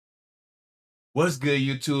What's good,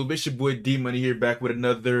 YouTube? It's your boy D Money here, back with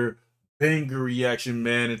another banger reaction,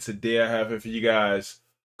 man. And today I have here for you guys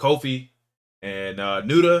Kofi and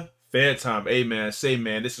Noodah Fan Time. Hey, man,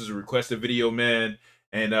 man, this is a requested video, man.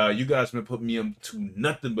 And you guys been putting me on to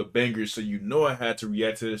nothing but bangers, so you know I had to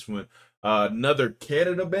react to this one. Another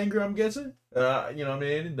Canada banger, I'm guessing. You know what I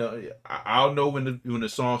mean? I'll know when the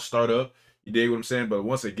songs start up. You dig what I'm saying? But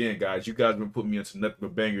once again, guys, you guys been putting me into nothing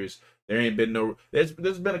but bangers. There ain't been no. There's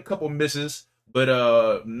been a couple misses. But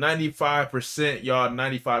 95%, y'all,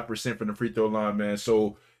 95% from the free throw line, man.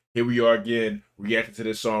 So here we are again, reacting to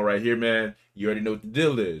this song right here, man. You already know what the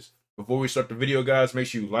deal is. Before we start the video, guys, make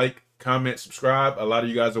sure you like, comment, subscribe. A lot of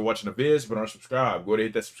you guys are watching the vids but aren't subscribed. Go ahead and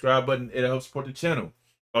hit that subscribe button. It'll help support the channel.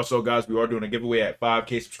 Also, guys, we are doing a giveaway at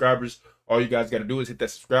 5K subscribers. All you guys got to do is hit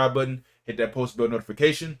that subscribe button, hit that post bell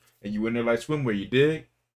notification, and you in there like swimwear, you dig?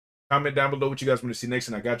 Comment down below what you guys want to see next,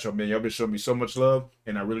 and I got y'all, man. Y'all been showing me so much love,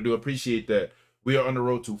 and I really do appreciate that. We are on the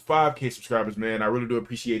road to 5K subscribers, man. I really do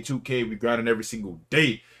appreciate 2K. We grinding every single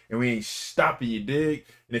day, and we ain't stopping, you dig?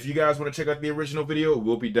 And if you guys want to check out the original video, it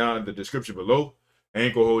will be down in the description below. I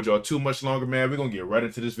ain't gonna hold y'all too much longer, man. We're gonna get right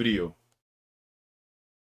into this video.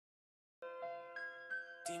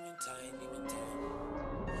 Demon time, demon time.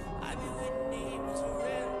 I be with demons for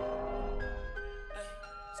real. Hey,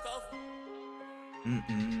 Kofi.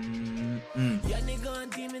 Young nigga on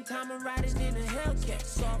demon time, I'm riding in a Hellcat.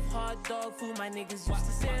 Soft, hard dog food, my niggas used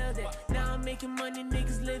to sell that. Now I'm making money,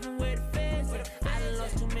 niggas living where the fans at. I done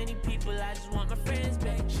lost too many people, I just want my friends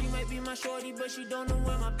back. She might be my shorty, but she don't know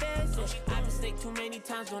where my bed's at. I mistake too many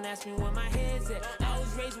times, don't ask me where my head's at. I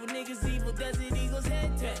was raised with niggas evil, Desert Eagles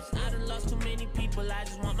head taps. I done lost too many people, I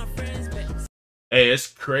just want my friends back. Hey, it's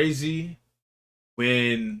crazy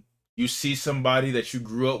when you see somebody that you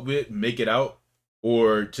grew up with make it out,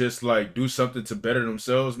 or just like do something to better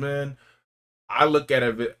themselves, man. I look at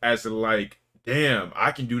it as like, damn,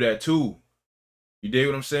 I can do that too. You dig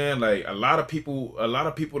what I'm saying? Like a lot of people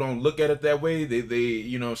don't look at it that way.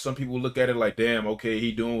 You know, some people look at it like, damn, okay,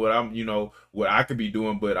 he doing what I'm, you know, what I could be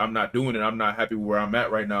doing, but I'm not doing it. I'm not happy where I'm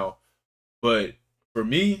at right now. But for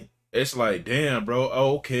me, it's like, damn, bro,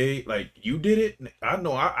 oh, okay, like you did it. I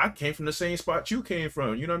know I came from the same spot you came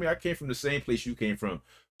from. You know what I mean? I came from the same place you came from.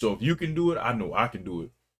 So if you can do it, I know I can do it.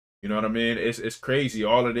 You know what I mean? It's crazy.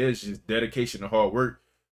 All it is just dedication and hard work.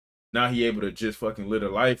 Now he able to just fucking live a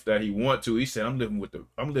life that he want to. He said, I'm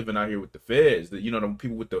living out here with the feds. You know, the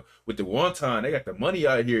people with the wonton, they got the money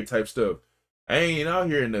out here type stuff. I ain't out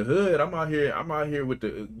here in the hood. I'm out here with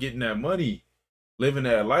the getting that money, living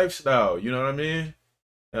that lifestyle. You know what I mean?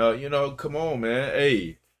 You know, come on, man.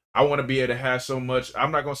 Hey, I want to be able to have so much.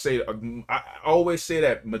 I'm not gonna say. I always say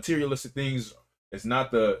that materialistic things is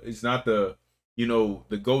not the you know,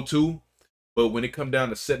 the go-to. But when it come down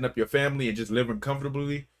to setting up your family and just living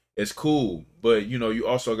comfortably, it's cool. But you know, you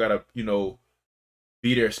also gotta, you know,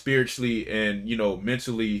 be there spiritually and, you know,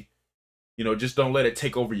 mentally. You know, just don't let it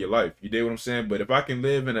take over your life. You dig what I'm saying? But if I can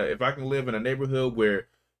live in a neighborhood where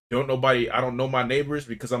I don't know my neighbors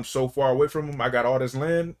because I'm so far away from them, I got all this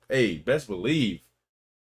land, hey, best believe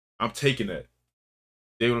I'm taking that.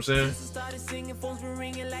 You know what I'm saying? Started singing, phones were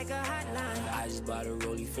ringing like a hotline. I just bought a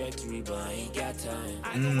rolling factory, but I ain't got time.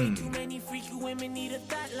 I know way too many freaky women need a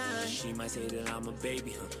thought line. She might say that I'm a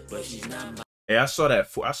baby, but she's not mine. Hey, I saw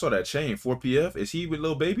that chain, 4PF. Is he with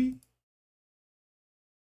Lil Baby?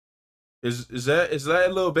 Is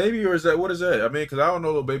that Lil Baby, or is that, what is that? I mean, because I don't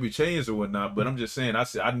know Lil Baby chains or whatnot, but I'm just saying, I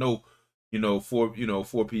know, you know,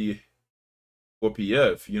 4PF,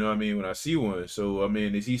 you know what I mean, when I see one. So I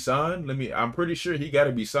mean, is he signed? I'm pretty sure he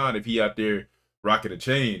gotta be signed if he out there rocking a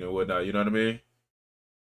chain or whatnot, you know what I mean?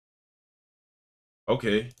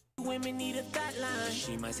 Okay. Women need a thought line.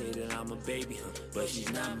 She might say that I'm a baby, but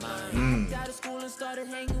she's not mine. Out of school and started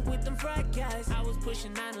hanging with them frat guys. I was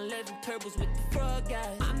pushing 911 turbos with the frog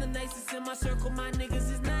guys. I'm the nicest in my circle, my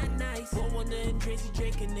niggas is not nice. But one and Tracy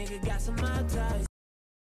Drake, a nigga got some mob ties.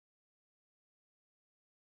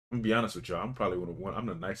 I'm gonna be honest with y'all. I'm probably one. I'm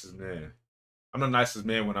the nicest man. I'm the nicest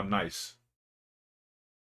man when I'm nice.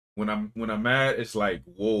 When I'm mad, it's like,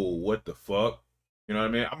 whoa, what the fuck? You know what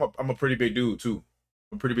I mean? I'm a pretty big dude too.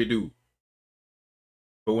 I'm a pretty big dude.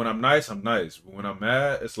 But when I'm nice, I'm nice. But when I'm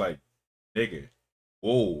mad, it's like, nigga,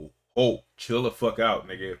 whoa, chill the fuck out,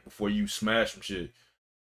 nigga, before you smash some shit.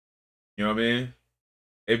 You know what I mean?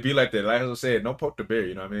 It'd be like that. Like I said, don't poke the bear.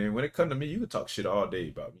 You know what I mean? When it come to me, you can talk shit all day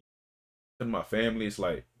about me. To my family, it's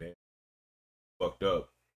like, damn, fucked up.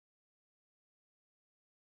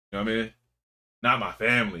 You know what I mean? Not my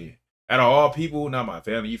family. Out of all people, not my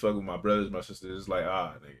family. You fuck with my brothers, my sisters. It's like,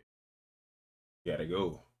 nigga, you gotta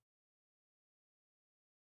go.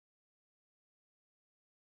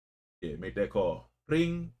 Yeah, make that call.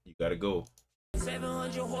 Ring. You gotta go.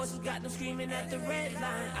 700 horses got them screaming at the red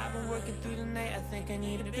line. I've been working through the night, I think I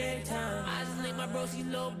need a bedtime. I just link my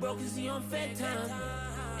broski low broke cause he on fed time.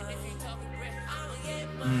 And if you talking bread, I don't get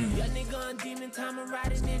mine. Young nigga on demon time, I'm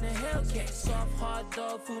riding in a Hellcat. Soft hard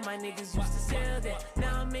dog food, my niggas used to sell that.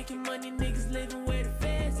 Now I'm making money, niggas living where the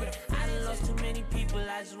feds at. I done lost too many people,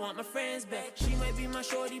 I just want my friends back. She might be my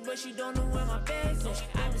shorty, but she don't know where my bag's at.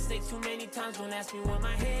 I've been sick too many times, don't ask me where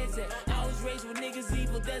my head's at. I was raised with niggas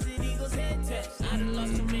evil, Desert Eagles head taps. I done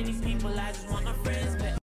lost too many people, I just want my friends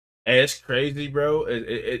back. Hey, it's crazy, bro.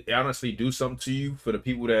 It honestly do something to you for the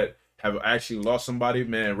people that have actually lost somebody,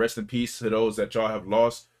 man. Rest in peace to those that y'all have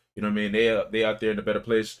lost. You know what I mean? They out there in a better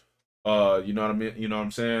place. You know what I mean? You know what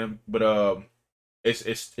I'm saying? But it's a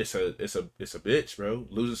bitch, bro.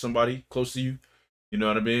 Losing somebody close to you. You know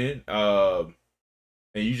what I mean? And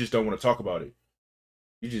you just don't want to talk about it.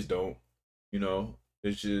 You just don't. You know,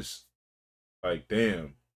 it's just like,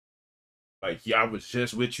 damn. Like, yeah, I was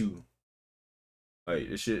just with you. Like,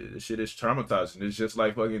 this shit is traumatizing. It's just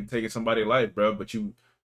like fucking taking somebody's life, bro. But you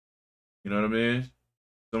know what I mean?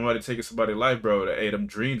 Somebody taking somebody's life, bro. Hey, them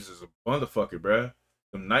dreams is a motherfucker, bro.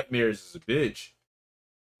 Them nightmares is a bitch.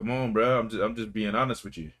 Come on, bro. I'm just being honest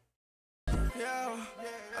with you. Yeah,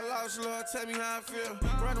 I lost Lord, tell me how I feel.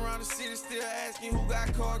 Run around the city still asking who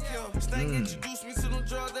got caught killed. Stank introduced me to them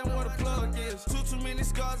drugs, then what a plug is. Too many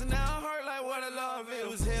scars and now I hurt like what a love is. It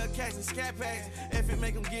was Hellcats and scat packs, if it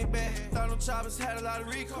make them get back. Thought them choppers had a lot of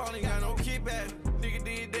recall, ain't got no kickback. Nigga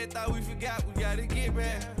did that, thought we forgot, we gotta get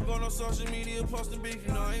back. Going on social media, posting beef,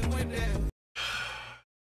 you know I ain't with that.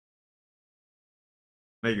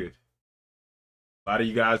 Nigga, a lot of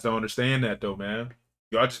you guys don't understand that though, man.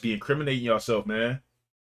 Y'all just be incriminating yourself, man.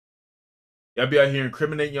 Y'all be out here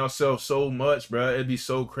incriminating yourself so much, bro. It'd be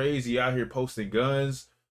so crazy out here posting guns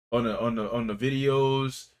on the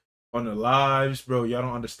videos, on the lives, bro. Y'all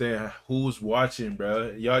don't understand who's watching,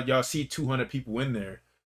 bro. Y'all see 200 people in there.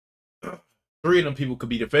 3 of them people could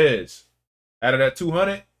be the feds. Out of that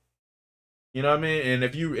 200, you know what I mean? And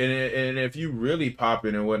if you really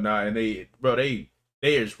popping and whatnot, and they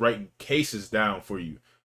is writing cases down for you.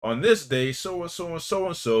 On this day, so and so and so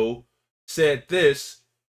and so said this.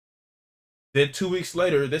 Then 2 weeks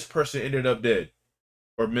later, this person ended up dead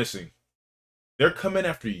or missing. They're coming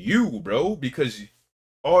after you, bro, because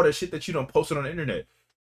all the shit that you don't posted on the internet.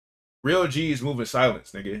 Real G's moving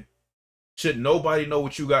silence, nigga. Should nobody know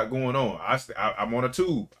what you got going on? I'm on a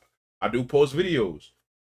tube. I do post videos.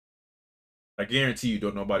 I guarantee you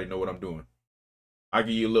don't nobody know what I'm doing. I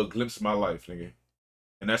give you a little glimpse of my life, nigga.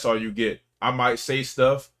 And that's all you get. I might say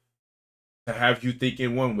stuff to have you think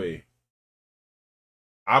in one way.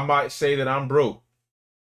 I might say that I'm broke.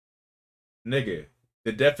 Nigga,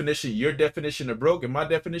 your definition of broke and my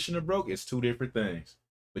definition of broke is 2 different things.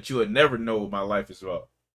 But you would never know what my life is about.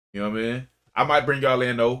 You know what I mean? I might bring y'all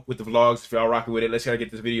in though with the vlogs if y'all rocking with it. Let's try to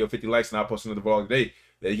get this video 50 likes and I'll post another vlog today.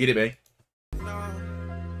 Let's get it, man.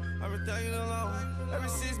 Ever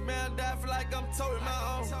since man died, feel like I'm toting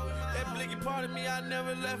my own. That blicky part of me, I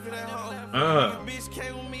never left it at home. The bitch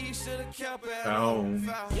came with me, should've kept it at home.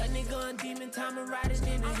 Young nigga on demon time, I'm riding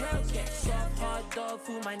in a Hellcat. Soft hard dog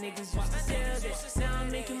food, my niggas used to sell that. Now I'm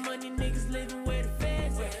making money, niggas living where the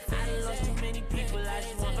feds at. I done lost too many people, I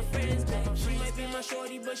just want my friends back. She might be my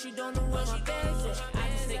shorty, but she don't know where my bag's at. I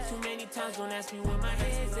been sick too many times, don't ask me where my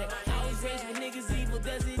head's at. I was raised with niggas evil,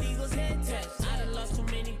 Desert Eagles head taps. I done lost too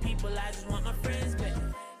many people, I just want my friends back.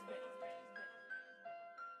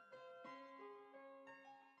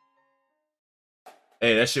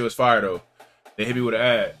 Hey, that shit was fire though. They hit me with an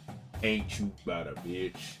ad. Ain't you about a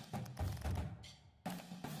bitch?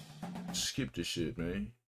 Skip this shit,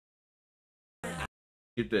 man.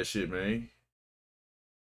 Skip that shit, man.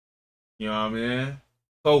 You know what I mean?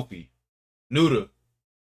 Kofi, Noodah,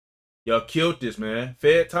 y'all killed this, man.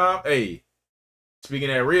 Fed time, hey. Speaking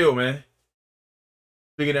that real, man.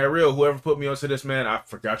 Speaking that real, whoever put me onto this, man, I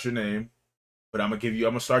forgot your name, but I'm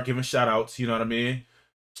gonna start giving shout outs. You know what I mean?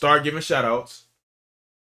 Start giving shout outs.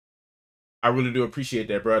 I really do appreciate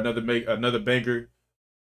that, bro. Another banger.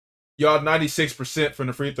 Y'all 96% from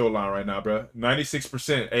the free throw line right now, bro.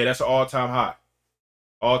 96%. Hey, that's an all-time high.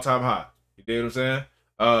 All-time high. You dig what I'm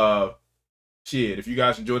saying? Shit, if you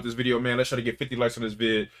guys enjoyed this video, man, let's try to get 50 likes on this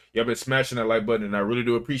vid. Y'all been smashing that like button, and I really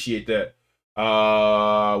do appreciate that.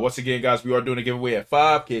 Once again, guys, we are doing a giveaway at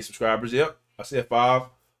 5K subscribers. Yep, I said 5.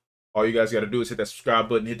 All you guys got to do is hit that subscribe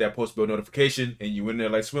button, hit that post bell notification, and you in there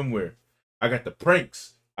like swimwear. I got the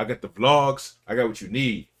pranks. I got the vlogs. I got what you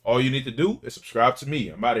need. All you need to do is subscribe to me.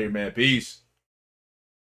 I'm out of here, man. Peace.